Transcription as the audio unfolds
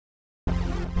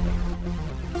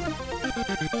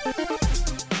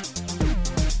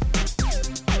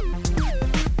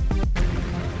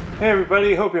Hey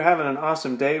everybody, hope you're having an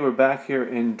awesome day. We're back here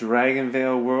in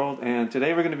Dragonvale World, and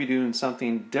today we're going to be doing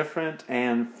something different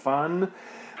and fun.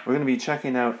 We're going to be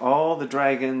checking out all the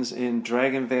dragons in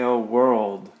Dragonvale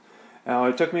World. Now,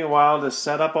 it took me a while to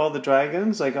set up all the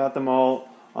dragons. I got them all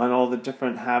on all the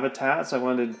different habitats. I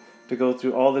wanted to go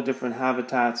through all the different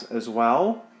habitats as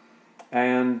well.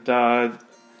 And a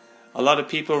lot of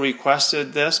people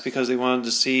requested this because they wanted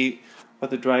to see what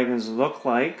the dragons look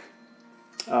like.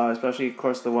 Especially, of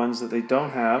course, the ones that they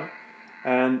don't have.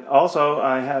 And also,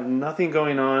 I have nothing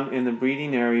going on in the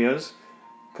breeding areas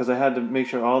because I had to make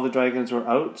sure all the dragons were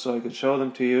out so I could show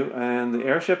them to you. And the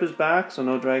airship is back, so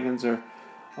no dragons are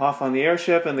off on the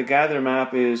airship, and the gather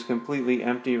map is completely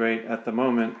empty right at the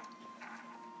moment.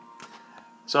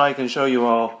 So I can show you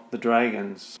all the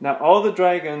dragons. Now, all the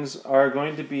dragons are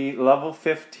going to be level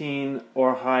 15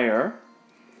 or higher.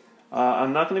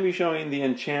 I'm not going to be showing the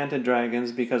enchanted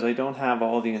dragons because I don't have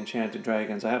all the enchanted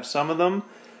dragons. I have some of them,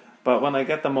 but when I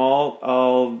get them all,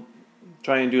 I'll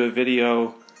try and do a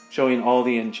video showing all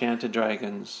the enchanted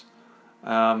dragons.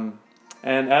 And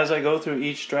as I go through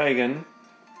each dragon,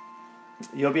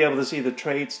 you'll be able to see the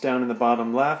traits down in the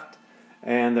bottom left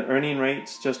and the earning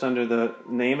rates just under the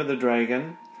name of the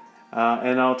dragon.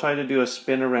 And I'll try to do a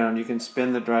spin around. You can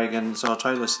spin the dragon, so I'll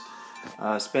try to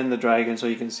spin the dragon so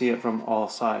you can see it from all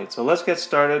sides. So let's get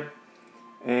started,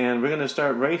 and we're going to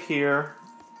start right here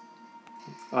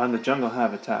on the jungle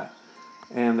habitat.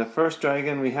 And the first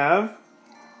dragon we have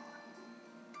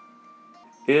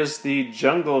is the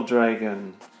jungle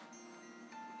dragon.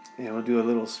 And we'll do a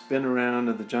little spin around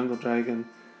of the jungle dragon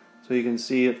so you can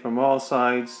see it from all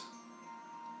sides.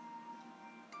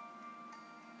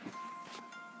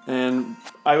 And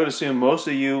I would assume most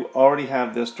of you already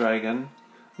have this dragon.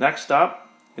 Next up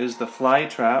is the fly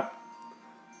trap.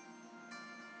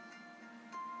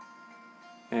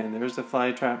 And there's the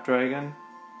fly trap dragon.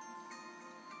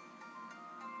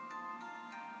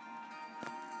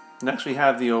 Next we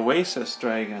have the oasis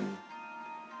dragon.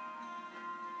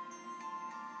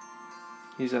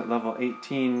 He's at level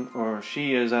 18, or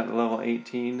she is at level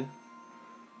 18.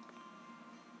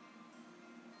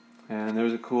 And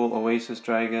there's a cool oasis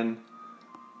dragon.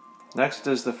 Next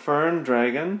is the fern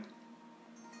dragon.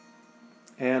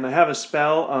 And I have a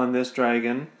spell on this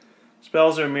dragon.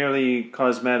 Spells are merely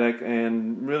cosmetic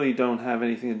and really don't have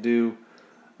anything to do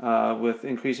with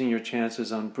increasing your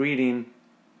chances on breeding,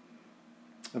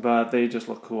 but they just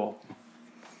look cool.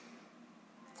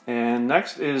 And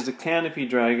next is the canopy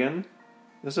dragon.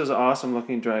 This is an awesome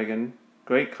looking dragon.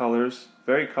 Great colors,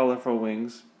 very colorful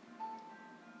wings.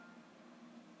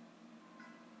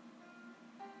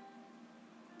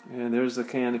 And there's the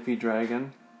canopy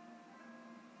dragon.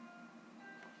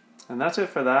 And that's it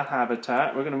for that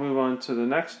habitat. We're going to move on to the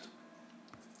next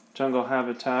jungle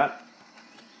habitat.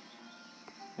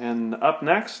 And up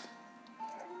next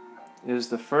is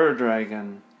the fur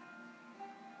dragon.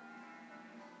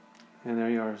 And there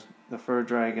you are, the fur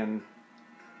dragon.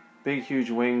 Big, huge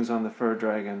wings on the fur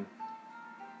dragon.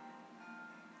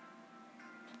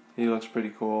 He looks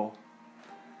pretty cool.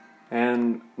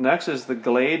 And next is the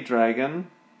glade dragon.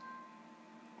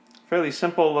 Fairly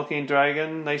simple looking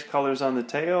dragon, nice colors on the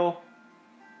tail.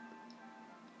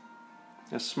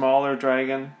 A smaller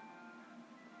dragon.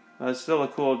 It's still a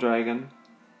cool dragon.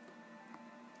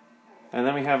 And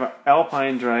then we have an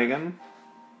alpine dragon.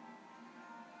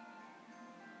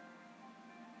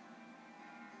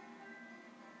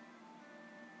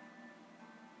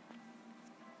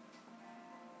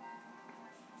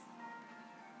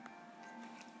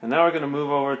 And now we're going to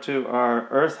move over to our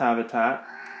earth habitat.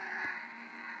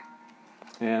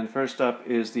 And first up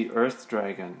is the Earth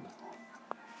Dragon.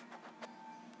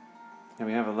 And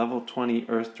we have a level 20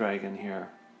 Earth Dragon here.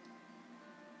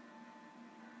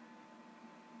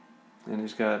 And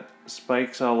he's got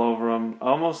spikes all over him,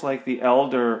 almost like the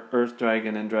Elder Earth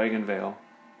Dragon in Dragonvale.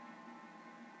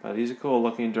 But he's a cool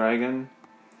looking dragon.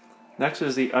 Next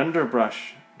is the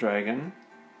Underbrush Dragon.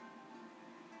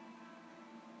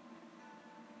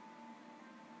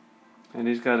 And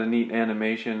he's got a neat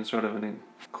animation, sort of an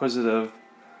inquisitive,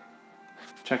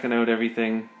 checking out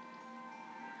everything.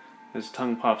 His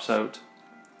tongue pops out.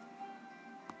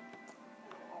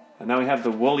 And now we have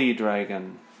the woolly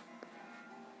dragon.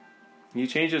 He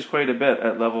changes quite a bit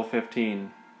at level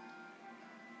 15.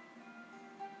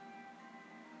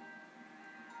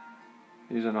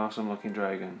 He's an awesome looking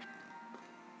dragon.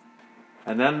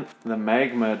 And then the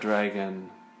magma dragon.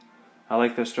 I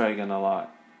like this dragon a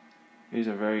lot. He's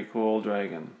a very cool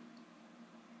dragon.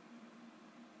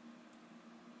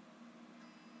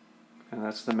 And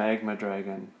that's the magma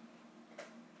dragon.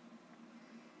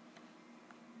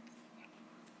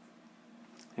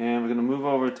 And we're going to move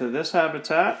over to this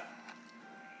habitat.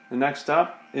 The next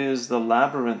up is the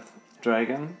labyrinth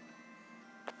dragon.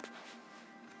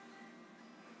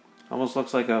 Almost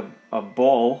looks like a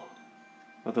bull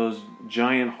with those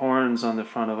giant horns on the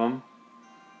front of him,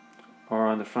 or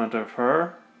on the front of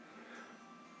her.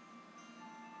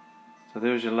 So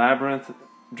there's your labyrinth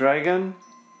dragon.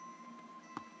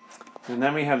 And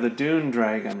then we have the dune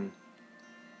dragon.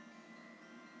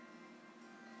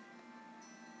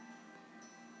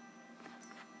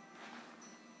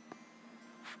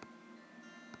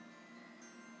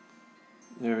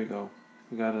 There we go.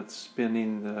 We got it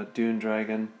spinning, the dune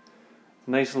dragon.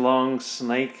 Nice long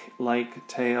snake-like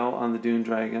tail on the dune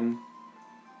dragon.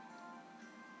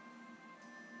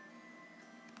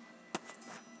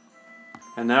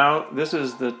 And now this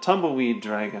is the tumbleweed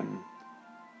dragon.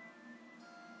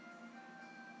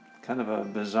 Kind of a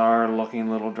bizarre looking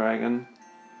little dragon.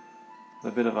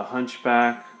 A bit of a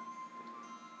hunchback.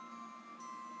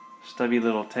 Stubby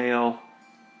little tail.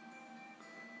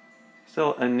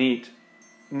 Still a neat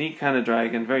kind of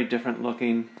dragon, very different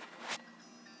looking.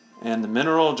 And the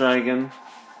mineral dragon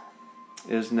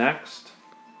is next.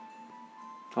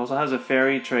 Also has a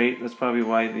fairy trait. That's probably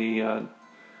why the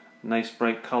nice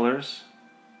bright colors.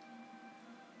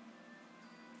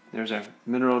 There's our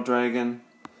mineral dragon.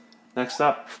 Next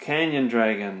up, canyon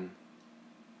dragon.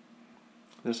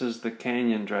 This is the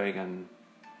canyon dragon.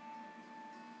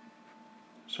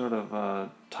 Sort of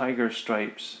tiger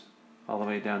stripes all the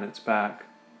way down its back.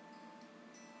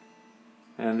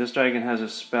 And this dragon has a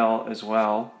spell as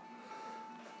well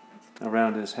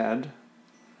around his head.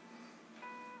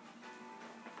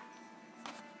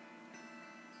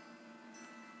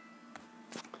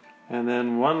 And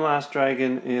then one last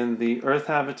dragon in the earth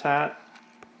habitat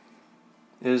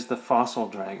is the fossil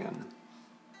dragon.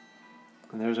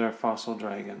 And there's our fossil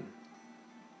dragon.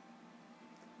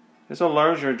 It's a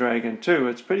larger dragon too.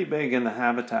 It's pretty big in the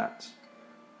habitats.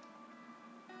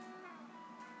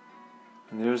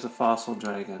 And there's the fossil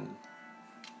dragon.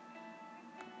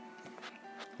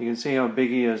 You can see how big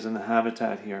he is in the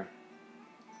habitat here.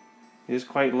 He is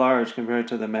quite large compared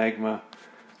to the magma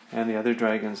and the other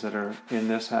dragons that are in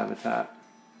this habitat.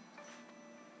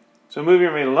 So moving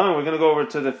right along, we're going to go over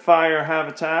to the fire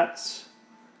habitats.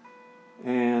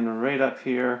 And right up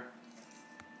here,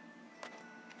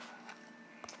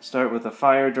 start with the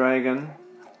fire dragon.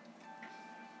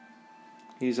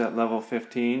 He's at level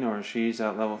 15, or she's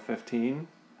at level 15.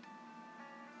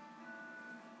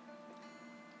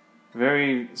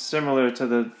 Very similar to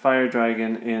the fire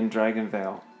dragon in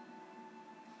Dragonvale.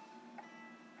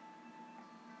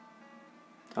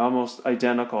 Almost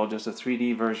identical, just a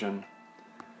 3D version.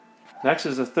 Next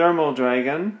is the thermal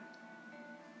dragon.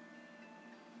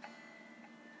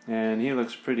 And he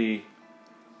looks pretty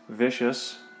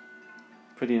vicious.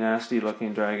 Pretty nasty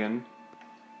looking dragon.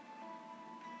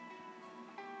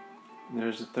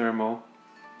 There's the thermal.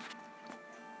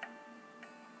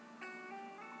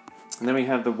 And then we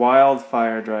have the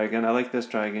wildfire dragon. I like this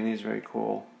dragon, he's very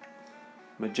cool.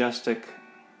 Majestic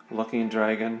looking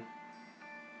dragon.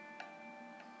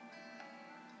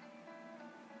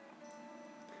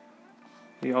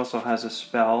 He also has a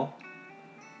spell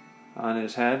on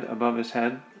his head, above his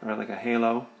head, or like a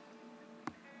halo.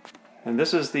 And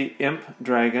this is the imp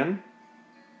dragon.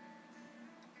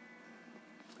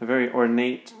 A very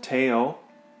ornate tail.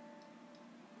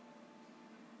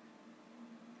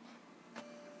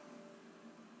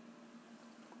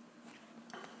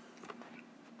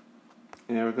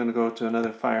 And we're going to go to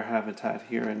another fire habitat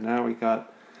here, and now we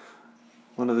got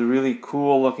one of the really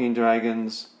cool looking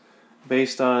dragons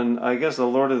based on, I guess, the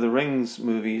Lord of the Rings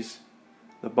movies,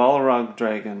 the Balrog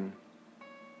dragon.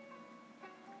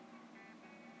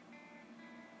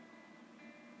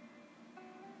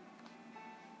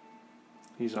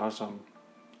 He's awesome.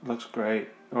 Looks great.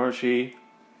 Or she.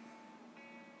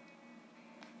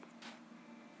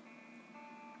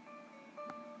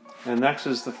 And next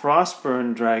is the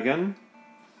Frostburn dragon,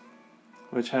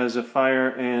 which has a fire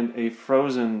and a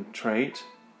frozen trait.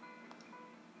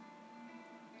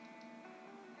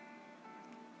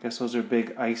 Guess those are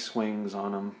big ice wings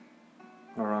on him,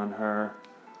 or on her.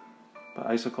 But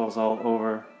icicles all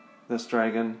over this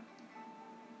dragon.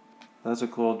 That's a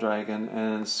cool dragon.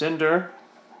 And Cinder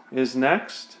is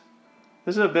next.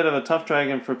 This is a bit of a tough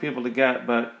dragon for people to get,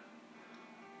 but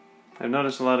I've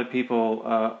noticed a lot of people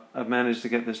have managed to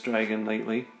get this dragon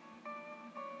lately.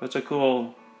 It's a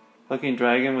cool looking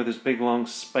dragon with his big long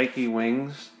spiky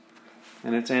wings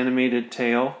and its animated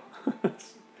tail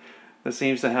that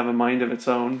seems to have a mind of its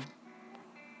own.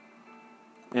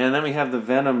 And then we have the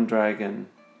venom dragon.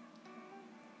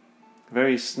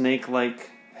 Very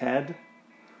snake-like head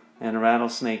and a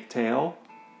rattlesnake tail.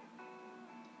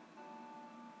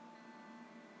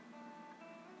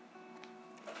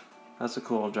 That's a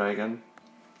cool dragon.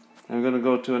 I'm going to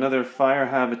go to another fire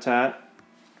habitat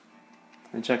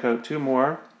and check out two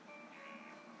more.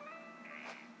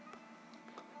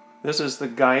 This is the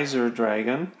geyser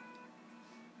dragon.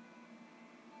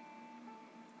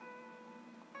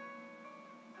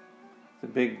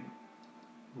 The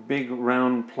big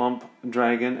round plump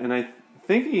dragon, and I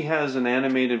think he has an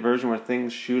animated version where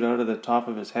things shoot out of the top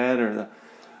of his head or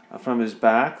from his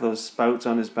back, those spouts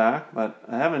on his back, but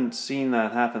I haven't seen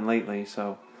that happen lately,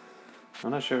 so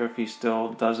I'm not sure if he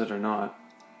still does it or not.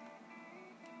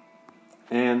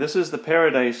 And this is the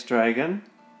paradise dragon.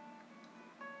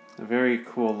 A very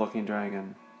cool looking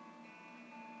dragon.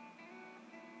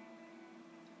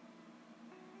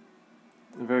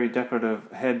 A very decorative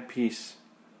headpiece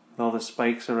with all the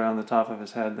spikes around the top of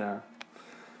his head there.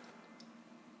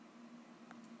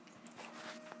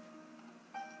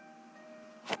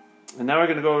 And now we're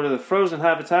going to go over to the frozen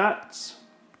habitats.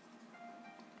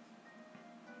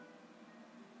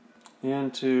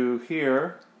 Into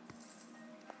here.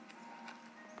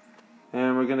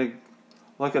 And we're going to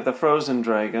look at the frozen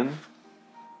dragon.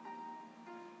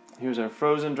 Here's our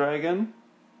frozen dragon.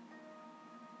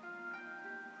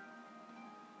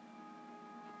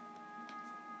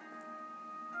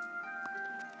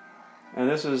 And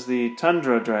this is the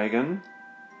tundra dragon,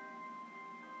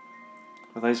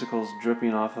 with icicles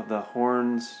dripping off of the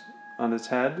horns on its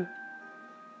head.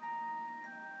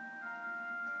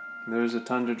 There's a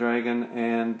tundra dragon,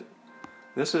 and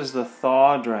this is the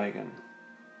thaw dragon.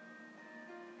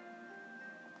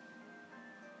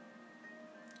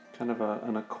 Kind of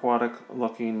an aquatic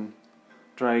looking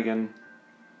dragon,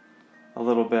 a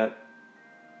little bit,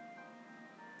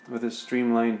 with his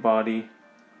streamlined body,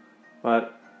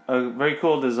 but a very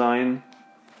cool design.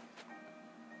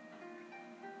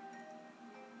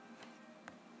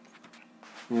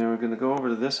 And we're going to go over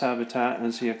to this habitat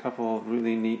and see a couple of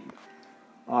really neat,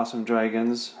 awesome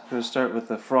dragons. I'm going to start with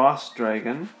the frost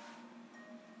dragon,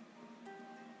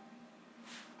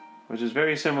 which is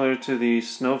very similar to the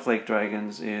snowflake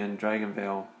dragons in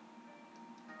Dragonvale.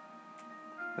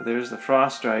 There's the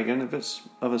frost dragon, a bit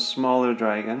of a smaller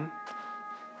dragon.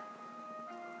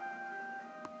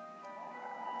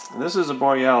 And this is a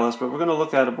borealis, but we're going to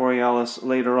look at a borealis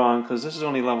later on because this is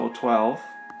only level 12.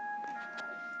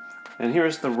 And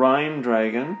here's the rime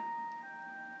dragon.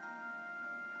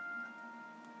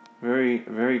 Very,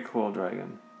 very cool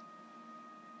dragon,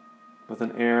 with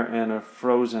an air and a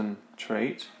frozen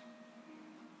trait.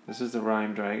 This is the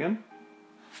rime dragon.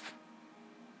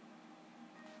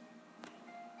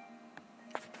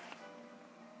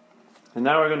 And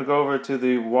now we're going to go over to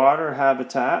the water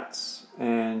habitats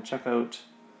and check out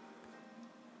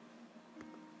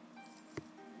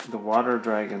the water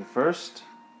dragon first.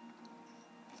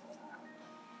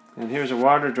 And here's a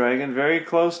water dragon, very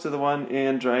close to the one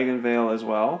in Dragonvale as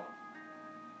well.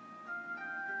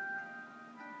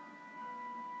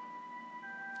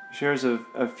 Shares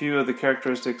a few of the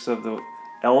characteristics of the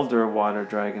elder water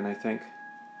dragon, I think.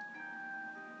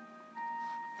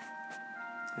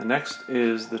 And next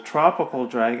is the tropical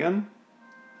dragon.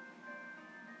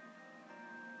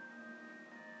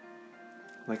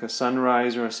 Like a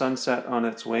sunrise or a sunset on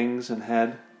its wings and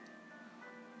head.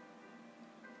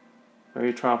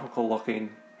 Very tropical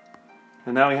looking.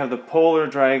 And now we have the polar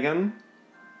dragon.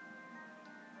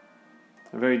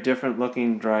 A very different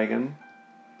looking dragon.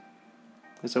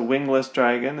 It's a wingless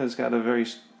dragon. It's got a very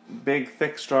big,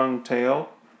 thick, strong tail.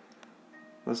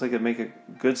 Looks like it'd make a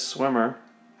good swimmer.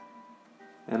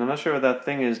 And I'm not sure what that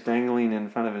thing is dangling in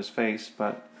front of his face,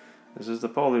 but this is the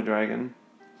polar dragon.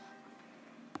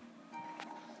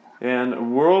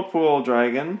 And whirlpool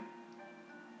dragon.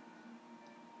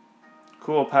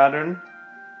 Cool pattern.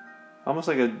 Almost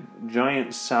like a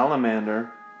giant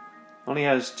salamander. Only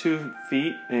has 2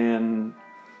 feet and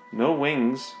no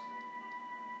wings.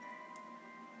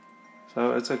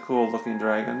 So it's a cool looking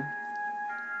dragon.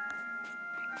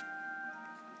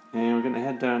 And we're going to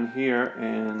head down here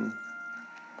and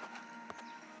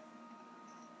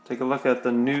take a look at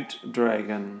the newt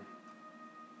dragon.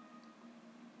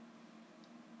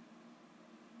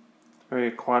 Very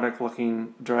aquatic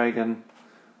looking dragon.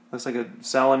 Looks like a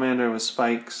salamander with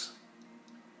spikes.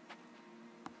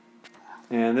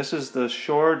 And this is the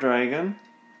shore dragon.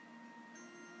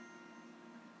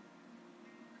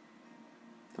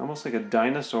 Almost like a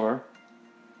dinosaur.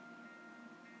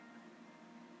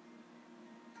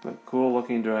 But cool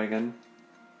looking dragon.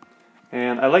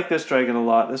 And I like this dragon a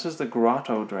lot. This is the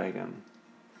grotto dragon.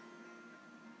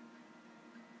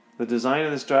 The design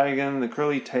of this dragon, the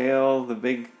curly tail, the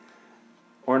big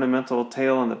ornamental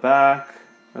tail on the back,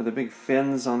 or the big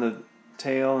fins on the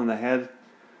tail and the head.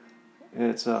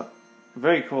 It's a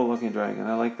very cool looking dragon.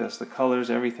 I like this. The colors,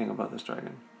 everything about this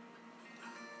dragon.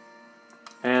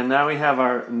 And now we have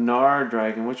our Gnar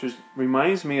dragon, which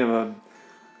reminds me of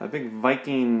a big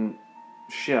Viking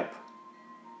ship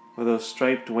with those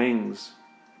striped wings.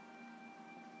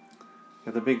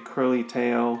 Got the big curly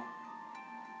tail.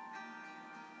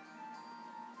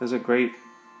 There's a great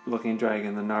looking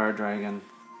dragon, the Gnar dragon.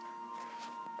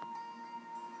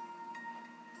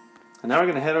 And now we're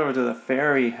going to head over to the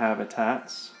fairy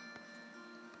habitats.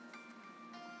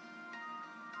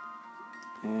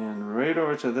 And right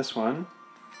over to this one.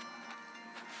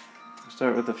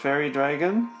 Start with the fairy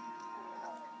dragon.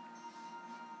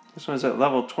 This one's at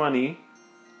level 20.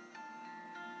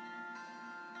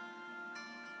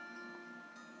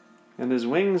 And his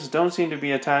wings don't seem to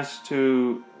be attached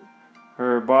to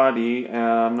her body.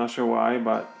 I'm not sure why,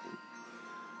 but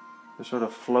they're sort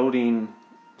of floating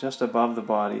just above the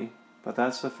body. But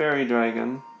that's the fairy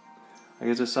dragon. I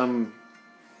guess there's some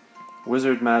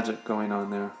wizard magic going on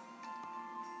there.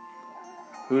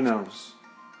 Who knows?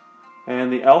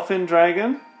 And the elfin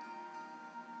dragon.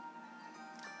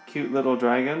 Cute little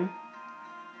dragon.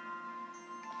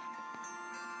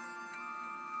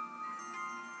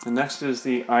 And next is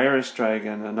the iris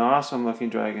dragon, an awesome looking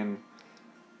dragon.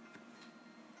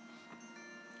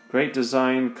 Great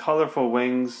design, colorful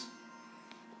wings.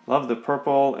 Love the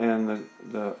purple and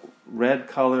the red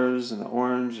colors and the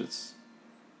orange. It's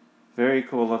very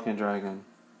cool looking dragon.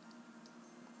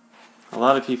 A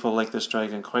lot of people like this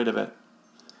dragon quite a bit.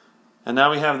 And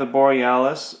now we have the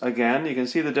Borealis again. You can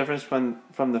see the difference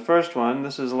from the first one.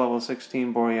 This is a level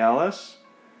 16 Borealis.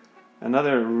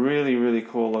 Another really, really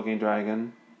cool looking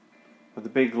dragon with a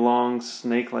big long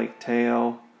snake-like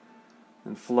tail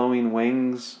and flowing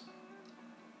wings.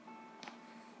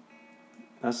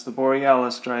 That's the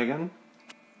Borealis dragon.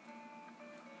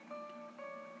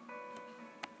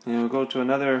 And we'll go to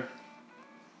another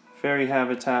fairy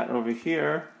habitat over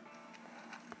here.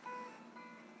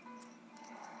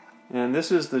 And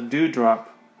this is the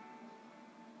dewdrop.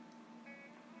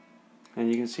 And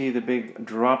you can see the big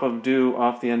drop of dew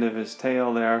off the end of his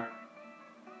tail there.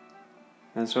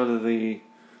 And sort of the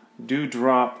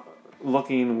dewdrop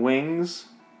looking wings.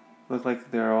 Look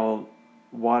like they're all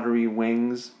watery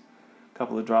wings. A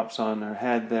couple of drops on her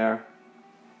head there.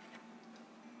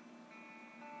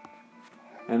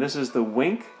 And this is the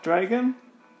wink dragon.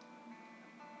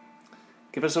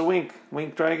 Give us a wink,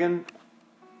 wink dragon.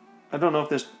 I don't know if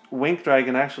this wink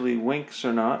dragon actually winks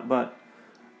or not, but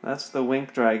that's the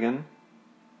wink dragon.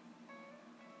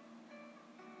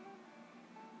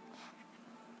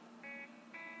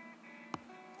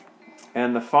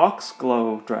 And the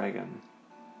foxglove dragon.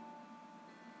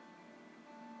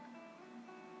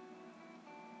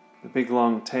 The big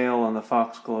long tail on the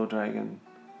foxglove dragon.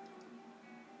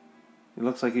 It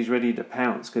looks like he's ready to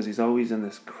pounce because he's always in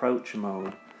this crouch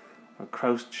mode, or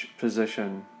crouch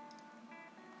position.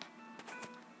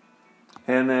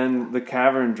 And then the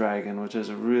cavern dragon, which is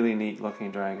a really neat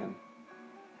looking dragon.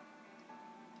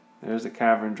 There's the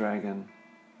cavern dragon.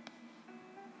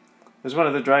 There's one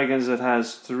of the dragons that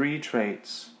has 3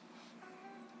 traits,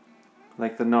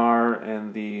 like the Gnar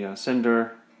and the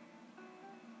Cinder.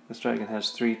 This dragon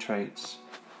has 3 traits.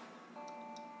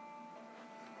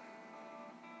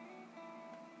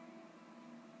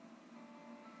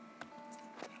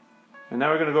 And now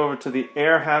we're going to go over to the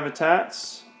air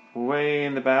habitats, way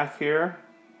in the back here.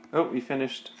 Oh, we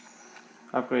finished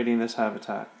upgrading this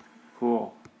habitat.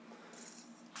 Cool.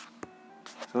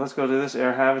 So let's go to this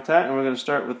air habitat, and we're going to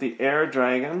start with the air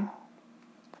dragon.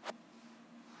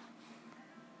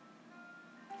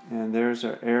 And there's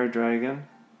our air dragon.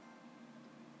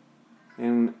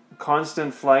 In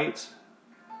constant flight,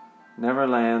 never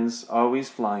lands, always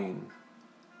flying.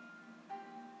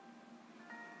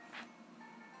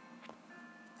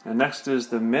 And next is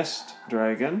the mist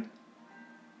dragon.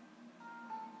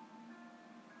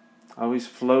 Always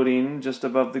floating just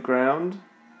above the ground.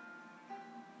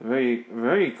 Very,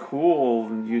 very cool,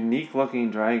 unique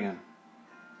looking dragon.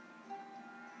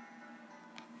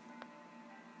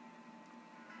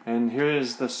 And here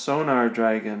is the sonar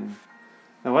dragon.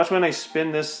 Now watch when I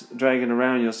spin this dragon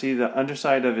around, you'll see the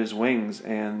underside of his wings,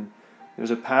 and there's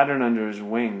a pattern under his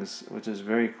wings, which is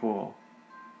very cool.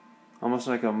 Almost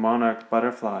like a monarch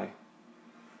butterfly.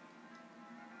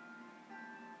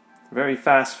 Very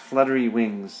fast, fluttery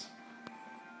wings.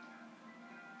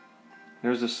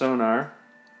 There's the sonar.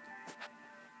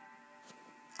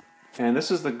 And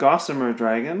this is the gossamer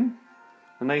dragon.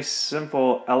 A nice,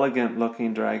 simple, elegant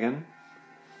looking dragon.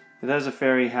 It has a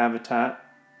fairy habitat,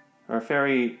 or a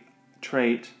fairy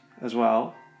trait as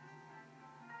well.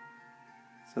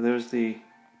 So there's the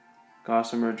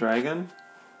Gossamer Dragon.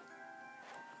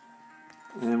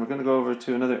 And we're going to go over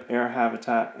to another air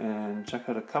habitat and check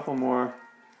out a couple more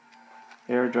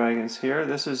air dragons here.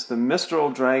 This is the Mistral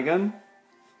Dragon.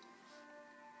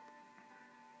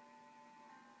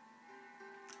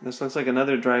 This looks like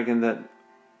another dragon that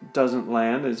doesn't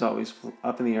land, is always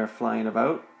up in the air flying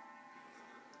about.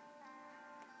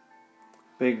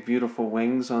 Big beautiful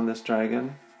wings on this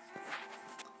dragon,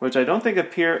 which I don't think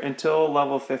appear until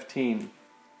level 15.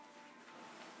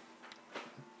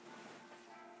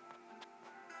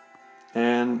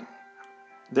 And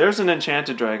there's an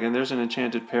enchanted dragon, there's an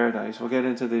enchanted paradise. We'll get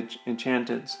into the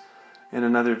enchanteds in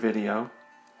another video.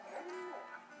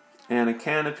 And a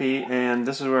canopy, and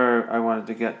this is where I wanted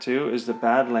to get to, is the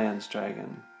Badlands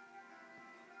Dragon.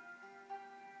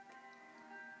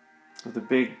 With a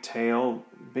big tail,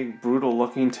 big brutal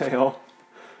looking tail.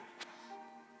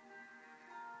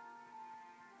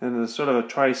 And there's sort of a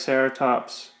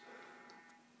Triceratops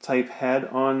type head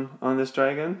on this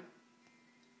dragon.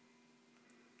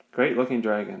 Great looking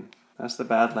dragon. That's the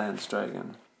Badlands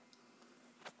Dragon.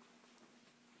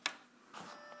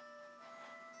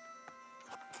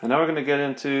 And now we're going to get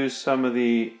into some of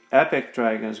the epic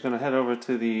dragons. We're going to head over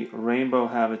to the rainbow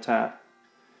habitat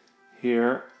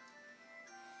here.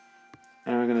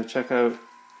 And we're going to check out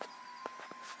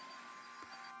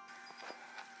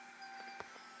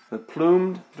the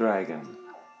plumed dragon.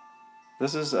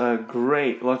 This is a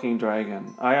great looking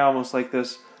dragon. I almost like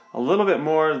this a little bit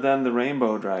more than the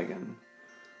rainbow dragon.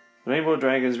 The rainbow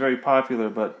dragon is very popular,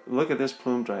 but look at this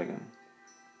plumed dragon.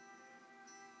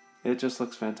 It just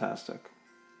looks fantastic.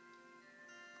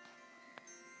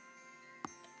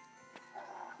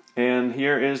 And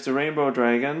here is the rainbow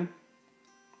dragon.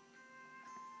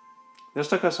 This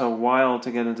took us a while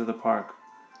to get into the park.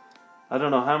 I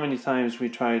don't know how many times we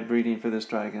tried breeding for this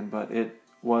dragon, but it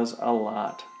was a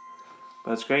lot.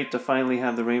 But it's great to finally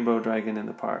have the rainbow dragon in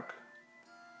the park.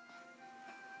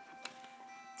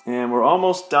 And we're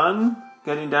almost done,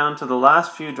 getting down to the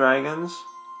last few dragons.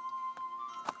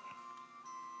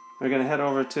 We're going to head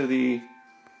over to the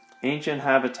ancient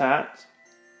habitat.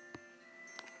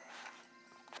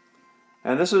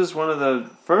 And this is one of the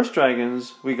first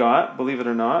dragons we got, believe it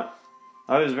or not.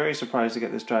 I was very surprised to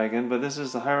get this dragon, but this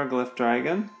is the Hieroglyph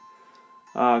Dragon.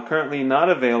 Currently not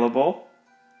available,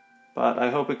 but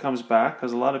I hope it comes back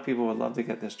because a lot of people would love to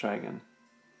get this dragon.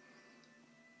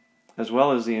 As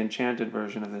well as the enchanted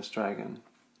version of this dragon.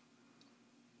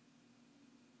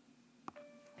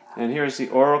 And here's the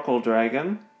Oracle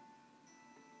Dragon.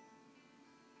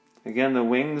 Again, the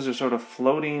wings are sort of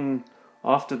floating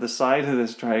off to the side of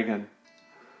this dragon.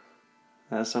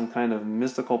 It has some kind of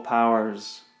mystical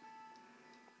powers.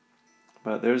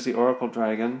 But there's the Oracle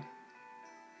Dragon.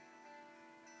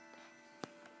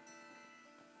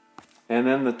 And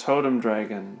then the Totem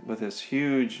Dragon with his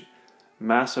huge,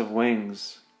 massive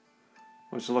wings,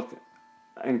 which look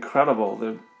incredible.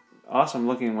 They're awesome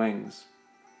looking wings.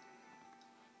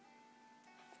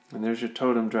 And there's your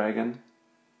Totem Dragon.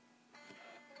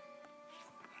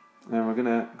 And we're going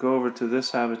to go over to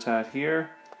this habitat here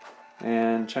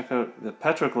and check out the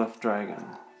Petroglyph Dragon.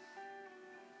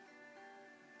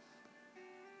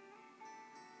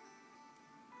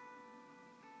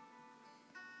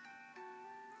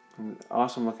 An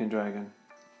awesome looking dragon.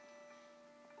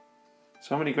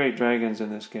 So many great dragons in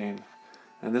this game.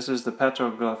 And this is the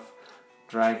Petroglyph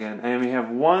Dragon. And we have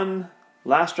one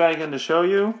last dragon to show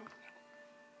you.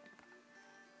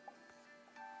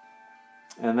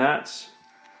 And that's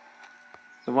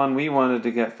the one we wanted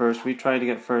to get first. We tried to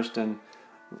get first and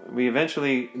we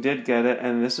eventually did get it.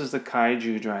 And this is the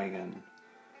Kaiju Dragon.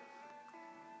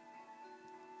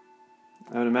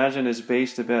 I would imagine it's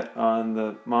based a bit on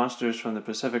the monsters from the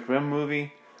Pacific Rim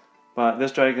movie. But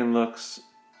this dragon looks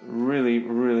really,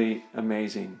 really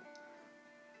amazing.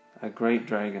 A great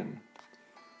dragon.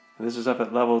 And this is up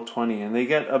at level 20. And they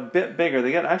get a bit bigger.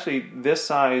 They get actually this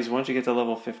size once you get to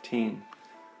level 15.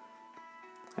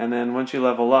 And then once you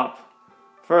level up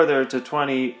further to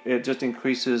 20, it just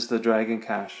increases the dragon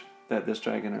cash that this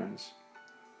dragon earns.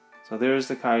 So there's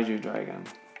the Kaiju Dragon.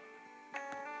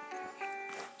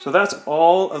 So that's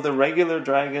all of the regular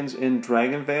dragons in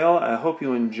Dragonvale. I hope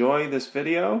you enjoy this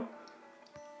video.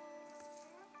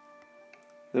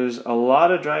 There's a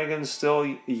lot of dragons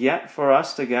still yet for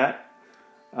us to get,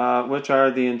 which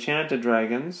are the enchanted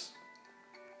dragons.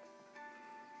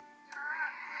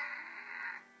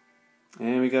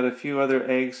 And we got a few other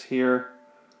eggs here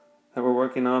that we're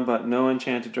working on, but no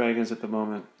enchanted dragons at the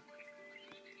moment.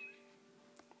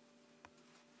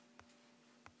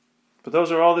 But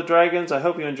those are all the dragons. I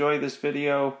hope you enjoyed this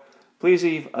video. please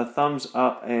leave a thumbs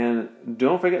up and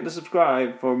don't forget to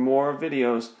subscribe for more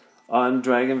videos on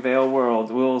Dragonvale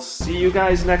World. We'll see you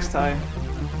guys next time.